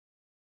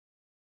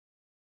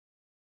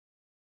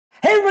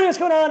Hey everybody, what's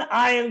going on?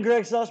 I am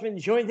Gregg Sussman,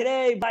 joined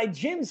today by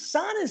Jim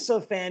Sonis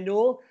of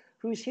FanDuel,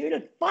 who's here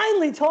to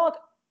finally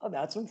talk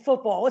about some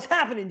football. What's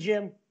happening,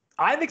 Jim?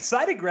 I'm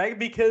excited, Greg,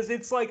 because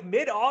it's like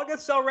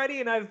mid-August already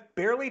and I've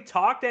barely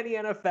talked any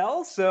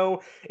NFL,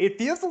 so it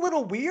feels a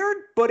little weird,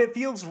 but it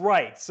feels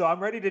right. So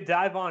I'm ready to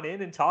dive on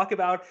in and talk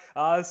about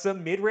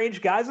some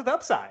mid-range guys with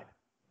upside.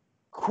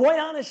 Quite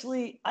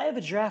honestly, I have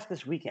a draft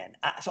this weekend,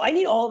 so I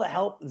need all the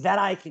help that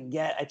I can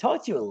get. I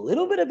talked to you a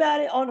little bit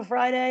about it on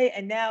Friday,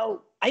 and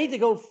now I need to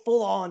go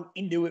full on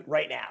into it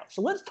right now.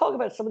 So let's talk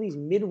about some of these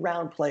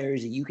mid-round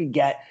players that you can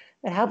get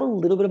that have a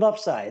little bit of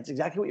upside. It's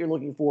exactly what you're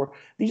looking for.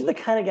 These are the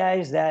kind of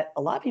guys that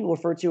a lot of people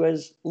refer to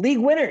as league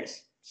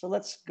winners. So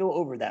let's go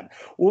over them.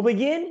 We'll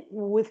begin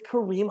with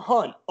Kareem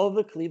Hunt of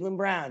the Cleveland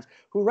Browns,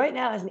 who right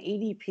now has an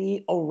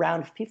ADP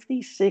around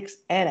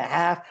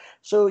 56.5.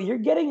 So you're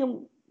getting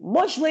him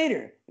much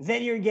later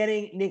than you're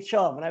getting Nick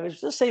Chubb. And I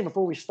was just saying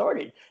before we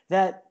started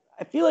that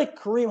I feel like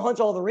Kareem Hunt's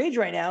all the rage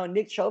right now, and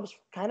Nick Chubb's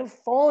kind of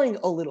falling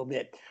a little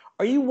bit.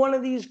 Are you one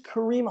of these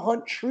Kareem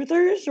Hunt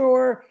truthers,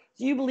 or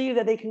do you believe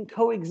that they can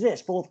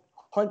coexist, both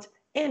Hunt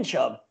and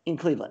Chubb in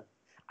Cleveland?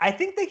 I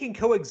think they can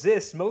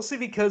coexist mostly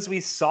because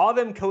we saw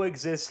them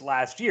coexist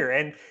last year.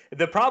 And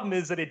the problem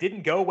is that it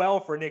didn't go well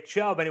for Nick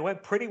Chubb and it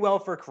went pretty well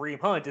for Kareem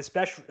Hunt,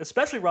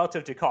 especially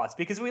relative to cost.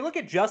 Because we look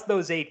at just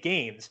those 8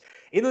 games.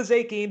 In those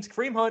 8 games,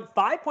 Kareem Hunt,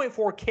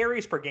 5.4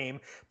 carries per game,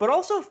 but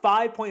also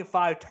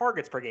 5.5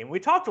 targets per game. We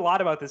talked a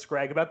lot about this,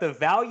 Greg, about the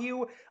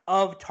value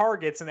of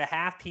targets in a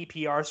half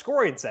PPR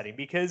scoring setting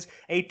because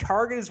a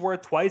target is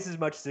worth twice as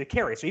much as a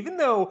carry. So even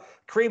though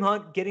Kareem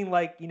Hunt getting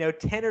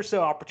 10 or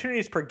so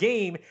opportunities per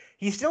game,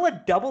 he's still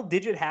at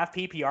double-digit half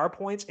PPR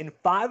points in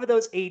 5 of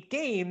those 8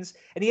 games,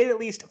 and he had at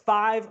least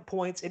 5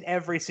 points in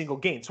every single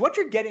game. So what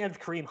you're getting out of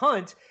Kareem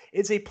Hunt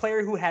is a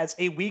player who has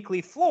a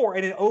weekly floor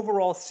and an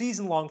overall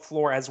season-long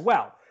floor as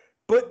well.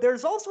 But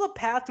there's also a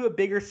path to a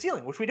bigger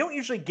ceiling, which we don't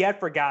usually get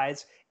for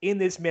guys in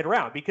this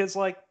mid-round because,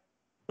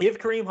 if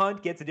Kareem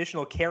Hunt gets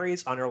additional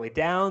carries on early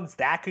downs,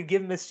 that could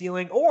give him a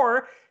ceiling,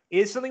 or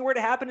if something were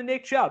to happen to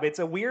Nick Chubb, it's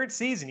a weird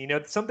season.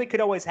 Something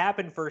could always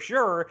happen for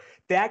sure.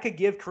 That could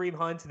give Kareem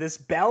Hunt this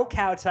bell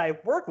cow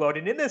type workload.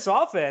 And in this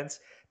offense,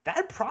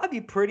 that'd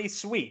probably be pretty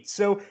sweet.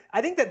 So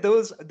I think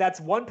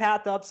that's one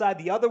path upside.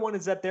 The other one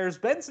is that there's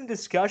been some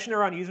discussion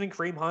around using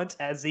Kareem Hunt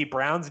as the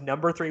Browns'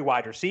 number 3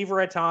 wide receiver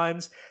at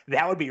times.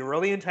 That would be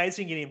really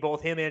enticing, getting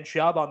both him and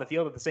Chubb on the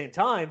field at the same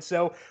time.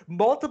 So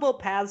multiple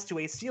paths to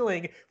a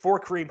ceiling for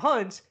Kareem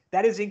Hunt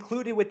that is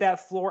included with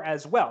that floor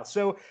as well.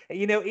 So,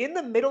 in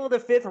the middle of the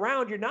 5th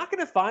round, you're not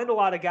going to find a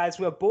lot of guys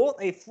who have both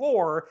a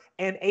floor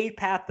and a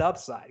path to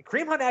upside.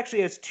 Kareem Hunt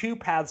actually has 2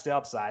 paths to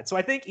upside. So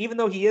I think even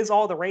though he is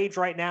all the rage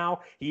right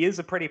now, he is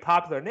a pretty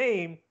popular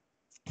name,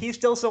 he's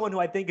still someone who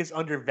I think is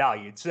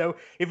undervalued. So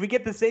if we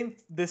get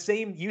the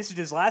same usage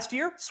as last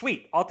year,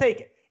 sweet, I'll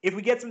take it. If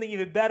we get something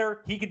even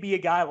better, he could be a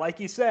guy, like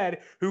you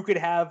said, who could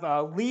have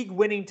a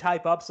league-winning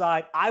type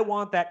upside. I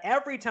want that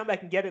every time I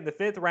can get it in the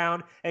 5th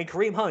round, and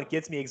Kareem Hunt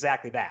gets me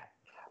exactly that.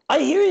 I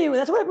hear you, and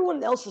that's what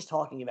everyone else is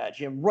talking about,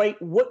 Jim, right?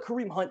 What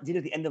Kareem Hunt did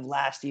at the end of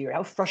last year,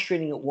 how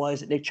frustrating it was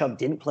that Nick Chubb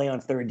didn't play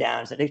on 3rd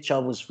downs, that Nick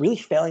Chubb was really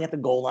failing at the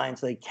goal line,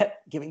 so they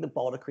kept giving the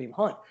ball to Kareem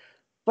Hunt.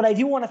 But I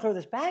do want to throw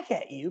this back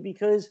at you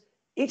because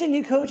it's a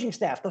new coaching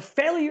staff. The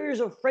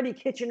failures of Freddie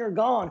Kitchen are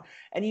gone,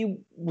 and you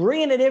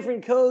bring in a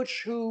different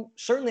coach who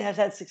certainly has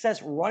had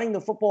success running the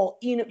football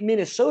in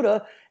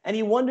Minnesota, and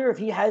you wonder if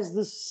he has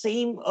the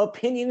same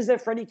opinions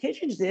that Freddie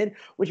Kitchens did,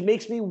 which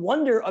makes me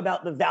wonder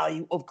about the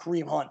value of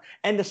Kareem Hunt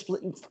and the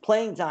split in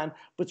playing time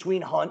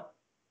between Hunt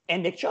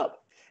and Nick Chubb.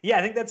 Yeah,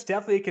 I think that's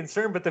definitely a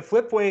concern. But the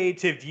flip way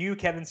to view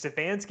Kevin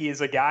Stefanski is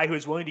a guy who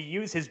is willing to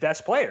use his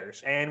best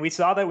players. And we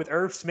saw that with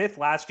Irv Smith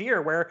last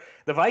year, where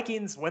the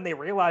Vikings, when they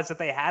realized that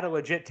they had a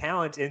legit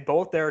talent in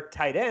both their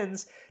tight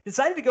ends,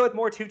 decided to go with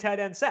more 2 tight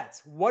end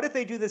sets. What if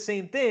they do the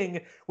same thing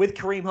with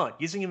Kareem Hunt,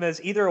 using him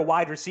as either a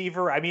wide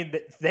receiver? I mean,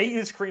 they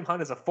used Kareem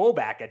Hunt as a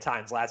fullback at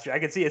times last year. I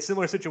could see a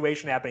similar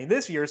situation happening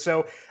this year.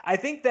 So I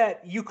think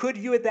that you could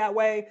view it that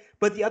way.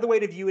 But the other way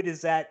to view it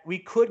is that we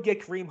could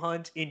get Kareem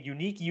Hunt in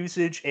unique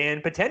usage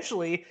and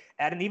potentially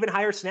at an even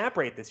higher snap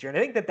rate this year. And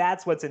I think that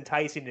that's what's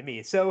enticing to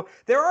me. So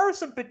there are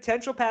some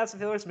potential passive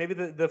fillers. Maybe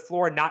the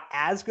floor not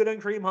as good on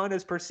Kareem Hunt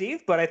as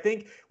perceived, but I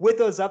think with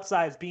those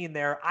upsides being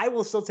there, I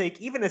will still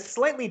take even a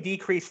slightly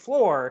decreased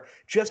floor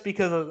just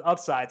because those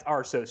upsides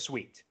are so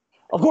sweet.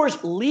 Of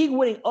course,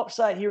 league-winning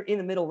upside here in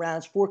the middle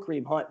rounds for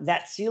Kareem Hunt.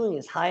 That ceiling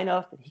is high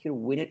enough that he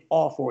can win it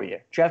all for you.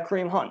 Draft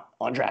Kareem Hunt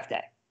on draft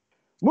day.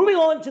 Moving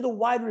on to the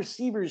wide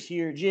receivers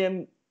here,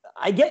 Jim.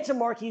 I get to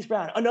Marquise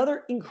Brown,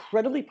 another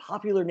incredibly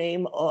popular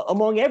name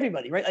among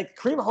everybody, right? Like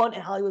Kareem Hunt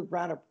and Hollywood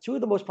Brown are 2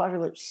 of the most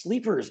popular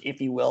sleepers,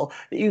 if you will,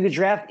 that you could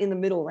draft in the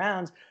middle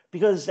rounds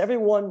because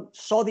everyone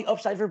saw the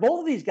upside for both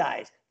of these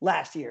guys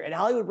last year. And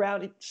Hollywood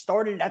Brown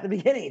started at the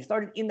beginning. He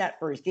started in that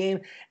first game,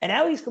 and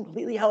now he's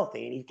completely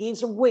healthy, and he's gained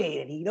some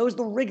weight, and he knows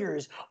the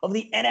rigors of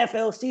the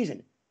NFL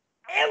season.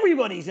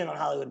 Everybody's in on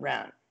Hollywood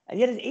Brown, and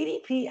yet his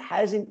ADP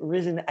hasn't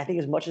risen, I think,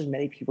 as much as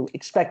many people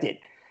expected.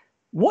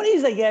 What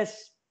is, I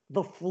guess,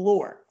 the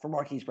floor for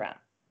Marquise Brown?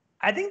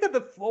 I think that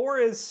the floor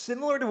is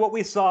similar to what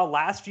we saw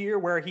last year,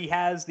 where he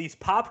has these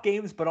pop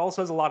games, but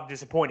also has a lot of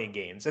disappointing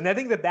games. And I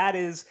think that that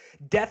is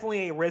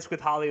definitely a risk with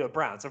Hollywood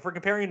Brown. So if we're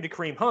comparing him to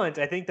Kareem Hunt,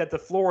 I think that the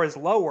floor is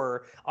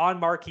lower on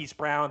Marquise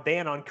Brown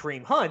than on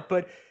Kareem Hunt.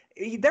 But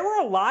there were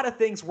a lot of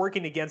things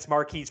working against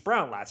Marquise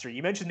Brown last year.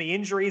 You mentioned the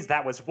injuries.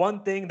 That was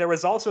one thing. There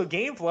was also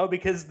game flow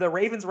because the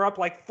Ravens were up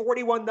like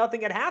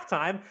 41-0 at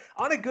halftime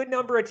on a good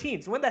number of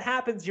teams. When that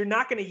happens, you're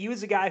not going to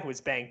use a guy who is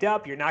banged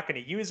up. You're not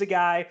going to use a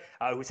guy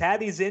who's had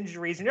these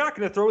injuries. And you're not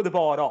going to throw the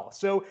ball at all.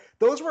 So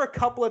those were a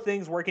couple of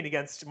things working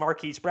against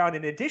Marquise Brown,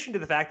 in addition to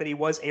the fact that he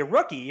was a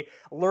rookie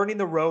learning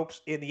the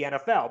ropes in the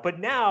NFL. But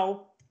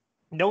now,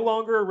 no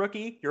longer a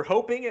rookie. You're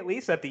hoping at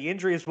least that the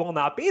injuries will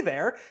not be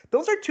there.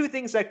 Those are two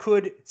things that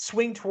could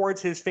swing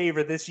towards his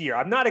favor this year.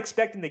 I'm not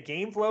expecting the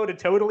game flow to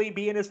totally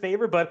be in his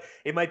favor, but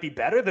it might be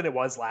better than it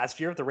was last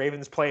year if the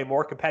Ravens play a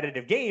more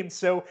competitive game.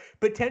 So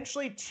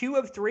potentially 2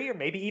 of 3 or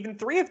maybe even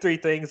 3 of 3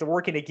 things that are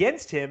working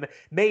against him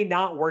may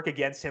not work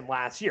against him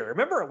last year.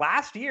 Remember,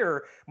 last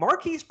year,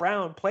 Marquise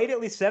Brown played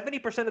at least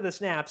 70% of the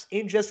snaps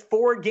in just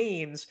 4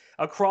 games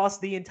across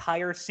the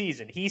entire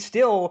season. He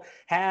still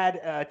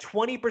had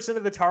 20%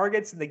 of the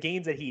targets in the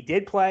games that he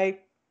did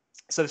play.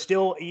 So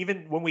still,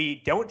 even when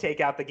we don't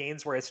take out the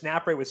games where his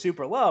snap rate was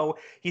super low,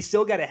 he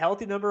still got a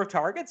healthy number of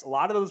targets. A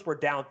lot of those were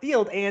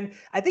downfield. And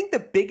I think the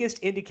biggest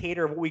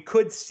indicator of what we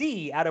could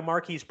see out of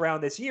Marquise Brown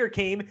this year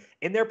came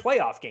in their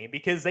playoff game,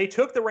 because they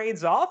took the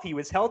reins off. He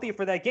was healthy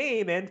for that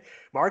game, and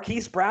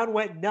Marquise Brown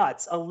went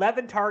nuts.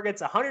 11 targets,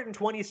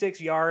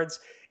 126 yards.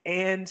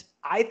 And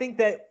I think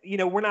that,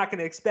 we're not going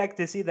to expect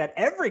to see that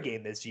every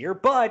game this year,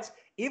 but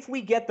if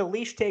we get the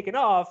leash taken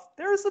off,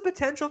 there's the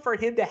potential for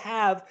him to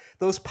have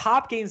those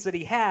pop games that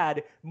he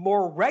had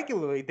more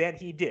regularly than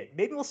he did.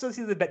 Maybe we'll still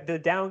see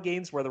the down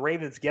games where the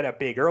Ravens get up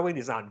big early and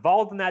he's not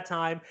involved in that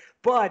time.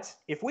 But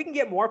if we can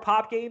get more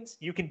pop games,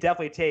 you can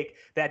definitely take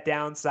that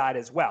downside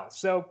as well.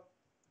 So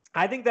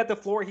I think that the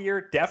floor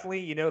here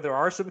definitely, there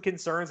are some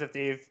concerns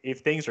if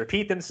things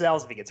repeat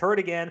themselves, if he gets hurt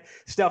again,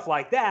 stuff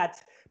like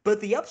that.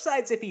 But the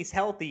upsides, if he's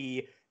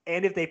healthy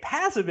and if they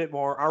pass a bit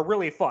more, are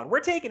really fun.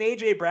 We're taking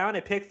A.J. Brown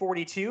at pick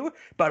 42,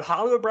 but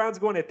Hollywood Brown's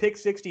going at pick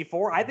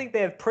 64. I think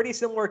they have pretty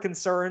similar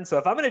concerns. So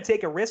if I'm going to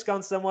take a risk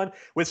on someone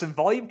with some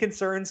volume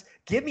concerns,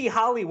 give me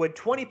Hollywood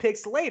 20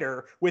 picks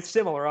later with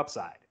similar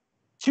upside.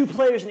 2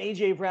 players in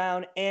A.J.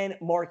 Brown and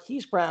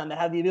Marquise Brown that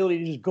have the ability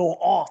to just go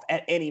off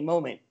at any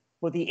moment.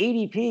 But the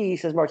ADP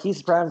says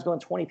Marquise Brown is going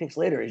 20 picks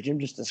later, as Jim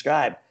just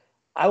described.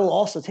 I will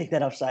also take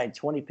that upside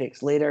 20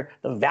 picks later.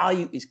 The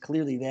value is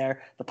clearly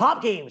there. The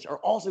pop games are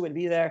also going to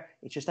be there.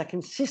 It's just that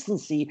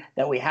consistency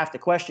that we have to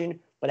question.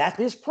 But at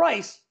this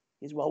price,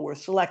 is well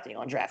worth selecting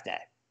on draft day.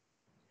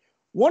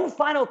 One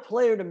final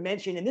player to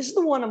mention, and this is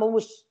the one I'm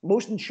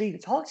most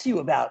intrigued to talk to you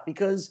about,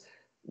 because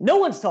no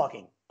one's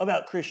talking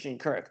about Christian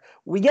Kirk.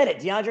 We get it.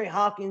 DeAndre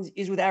Hopkins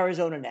is with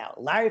Arizona now.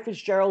 Larry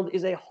Fitzgerald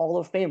is a Hall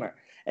of Famer.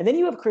 And then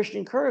you have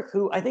Christian Kirk,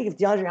 who I think if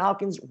DeAndre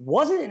Hopkins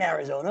wasn't in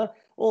Arizona,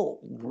 well,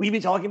 we'd be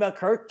talking about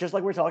Kirk just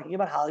like we're talking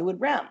about Hollywood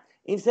Brown.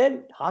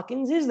 Instead,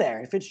 Hopkins is there,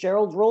 and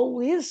Fitzgerald's role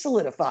is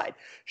solidified.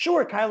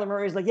 Sure, Kyler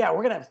Murray is like, yeah,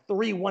 we're going to have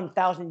 3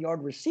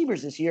 1,000-yard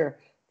receivers this year.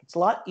 It's a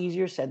lot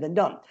easier said than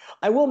done.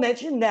 I will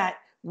mention that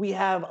we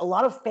have a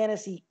lot of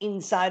fantasy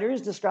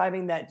insiders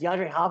describing that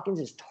DeAndre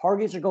Hopkins'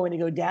 targets are going to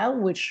go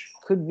down, which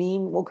could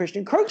mean, well,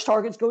 Christian Kirk's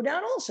targets go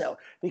down also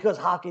because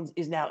Hopkins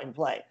is now in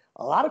play.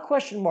 A lot of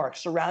question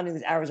marks surrounding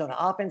this Arizona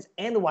offense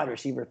and the wide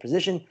receiver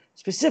position,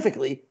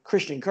 specifically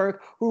Christian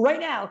Kirk, who right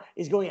now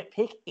is going at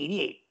pick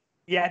 88.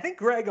 Yeah, I think,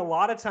 Greg, a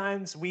lot of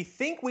times we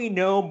think we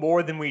know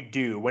more than we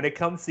do when it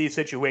comes to these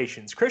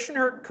situations. Christian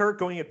Kirk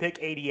going at pick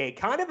 88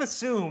 kind of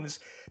assumes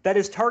that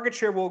his target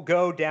share will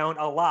go down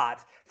a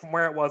lot from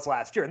where it was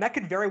last year. And that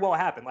could very well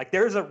happen. Like,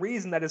 there's a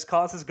reason that his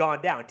cost has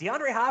gone down.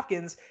 DeAndre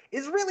Hopkins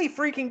is really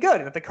freaking good.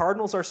 And if the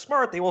Cardinals are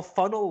smart, they will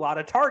funnel a lot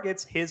of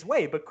targets his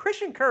way. But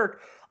Christian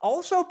Kirk,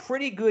 also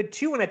pretty good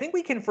too, and I think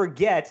we can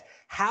forget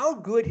how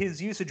good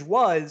his usage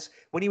was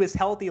when he was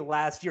healthy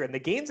last year. In the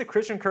games that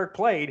Christian Kirk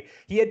played,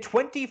 he had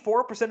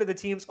 24% of the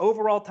team's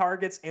overall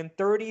targets and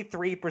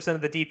 33%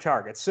 of the deep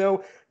targets.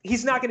 So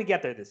he's not going to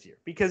get there this year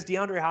because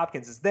DeAndre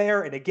Hopkins is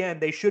there, and again,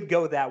 they should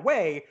go that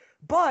way.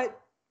 But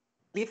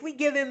if we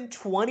give him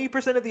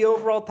 20% of the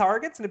overall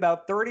targets and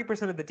about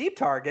 30% of the deep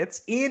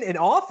targets in an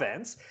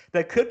offense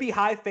that could be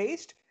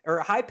high-paced,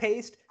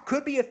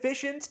 could be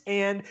efficient,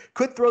 and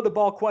could throw the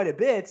ball quite a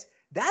bit,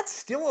 that's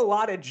still a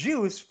lot of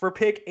juice for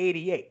pick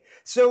 88.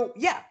 So,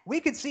 yeah, we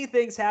could see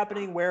things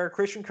happening where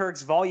Christian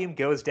Kirk's volume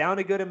goes down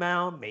a good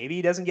amount. Maybe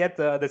he doesn't get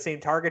the same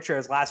target share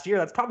as last year.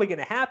 That's probably going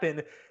to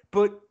happen.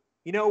 But,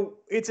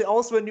 it's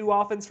also a new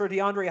offense for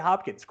DeAndre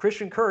Hopkins.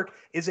 Christian Kirk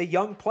is a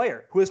young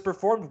player who has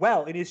performed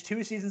well in his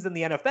 2 seasons in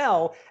the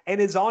NFL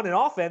and is on an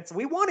offense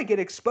we want to get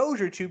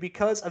exposure to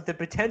because of the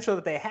potential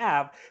that they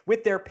have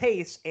with their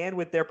pace and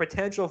with their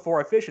potential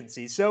for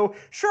efficiency. So,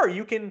 sure,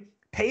 you can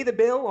pay the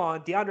bill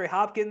on DeAndre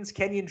Hopkins,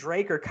 Kenyon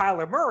Drake, or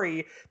Kyler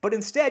Murray, but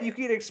instead you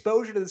can get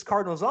exposure to this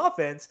Cardinals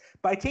offense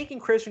by taking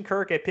Christian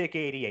Kirk at pick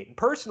 88. And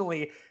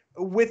personally,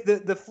 with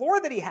the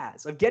floor that he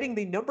has of getting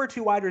the number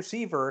 2 wide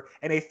receiver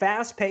and a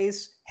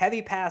fast-paced,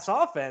 heavy pass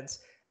offense,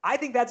 I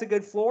think that's a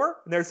good floor,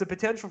 and there's the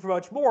potential for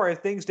much more if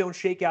things don't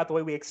shake out the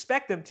way we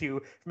expect them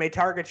to from a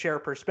target share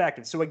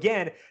perspective. So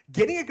again,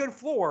 getting a good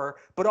floor,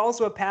 but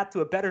also a path to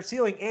a better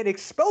ceiling and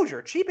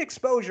exposure, cheap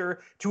exposure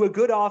to a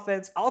good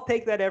offense. I'll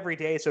take that every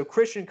day. So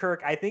Christian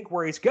Kirk, I think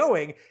where he's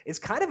going is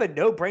kind of a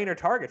no-brainer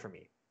target for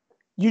me.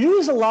 You do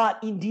this a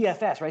lot in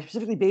DFS, right?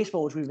 Specifically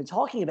baseball, which we've been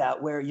talking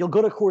about, where you'll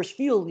go to Coors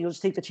Field and you'll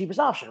just take the cheapest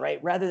option,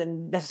 right? Rather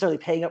than necessarily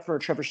paying up for a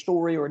Trevor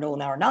Story or a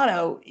Nolan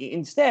Arenado,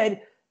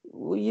 instead,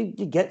 you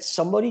get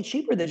somebody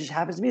cheaper that just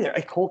happens to be there.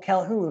 Like Cole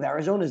Calhoun of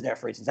Arizona is there,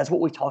 for instance. That's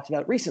what we've talked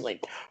about recently.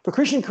 For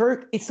Christian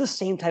Kirk, it's the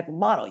same type of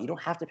model. You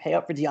don't have to pay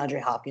up for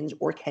DeAndre Hopkins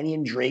or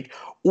Kenyon Drake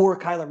or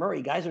Kyler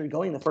Murray, guys that are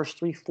going in the first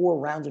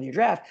 3-4 rounds of your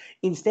draft.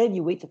 Instead,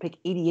 you wait to pick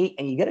 88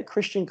 and you get a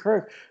Christian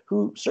Kirk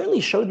who certainly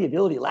showed the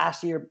ability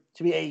last year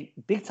to be a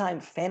big-time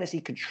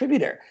fantasy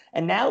contributor.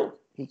 And now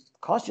he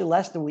cost you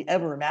less than we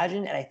ever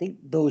imagined, and I think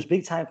those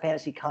big-time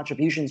fantasy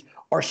contributions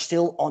are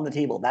still on the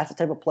table. That's the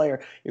type of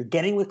player you're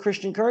getting with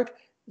Christian Kirk.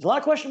 There's a lot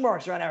of question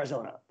marks around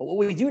Arizona, but what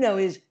we do know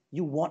is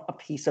you want a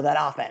piece of that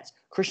offense.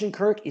 Christian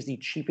Kirk is the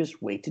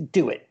cheapest way to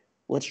do it.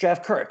 Let's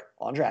draft Kirk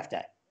on draft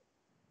day.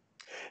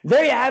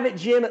 There you have it,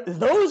 Jim.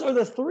 Those are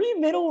the 3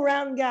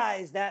 middle-round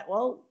guys that,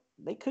 well,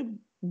 they could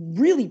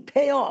really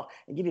pay off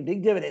and give you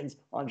big dividends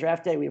on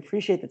draft day. We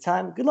appreciate the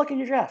time. Good luck in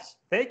your drafts.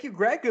 Thank you,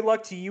 Greg. Good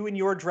luck to you in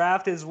your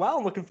draft as well.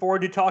 I'm looking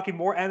forward to talking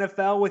more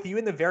NFL with you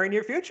in the very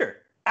near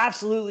future.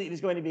 Absolutely. It is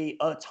going to be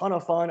a ton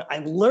of fun.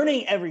 I'm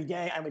learning every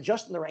day. I'm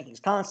adjusting the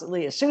rankings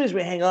constantly. As soon as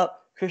we hang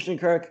up, Christian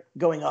Kirk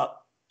going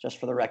up, just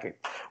for the record.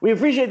 We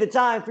appreciate the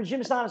time. For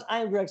Jim Stonis, I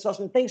am Gregg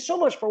Sussman. Thanks so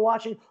much for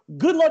watching.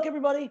 Good luck,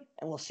 everybody,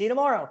 and we'll see you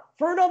tomorrow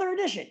for another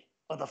edition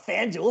of the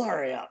FanDuel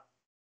Hurry Up.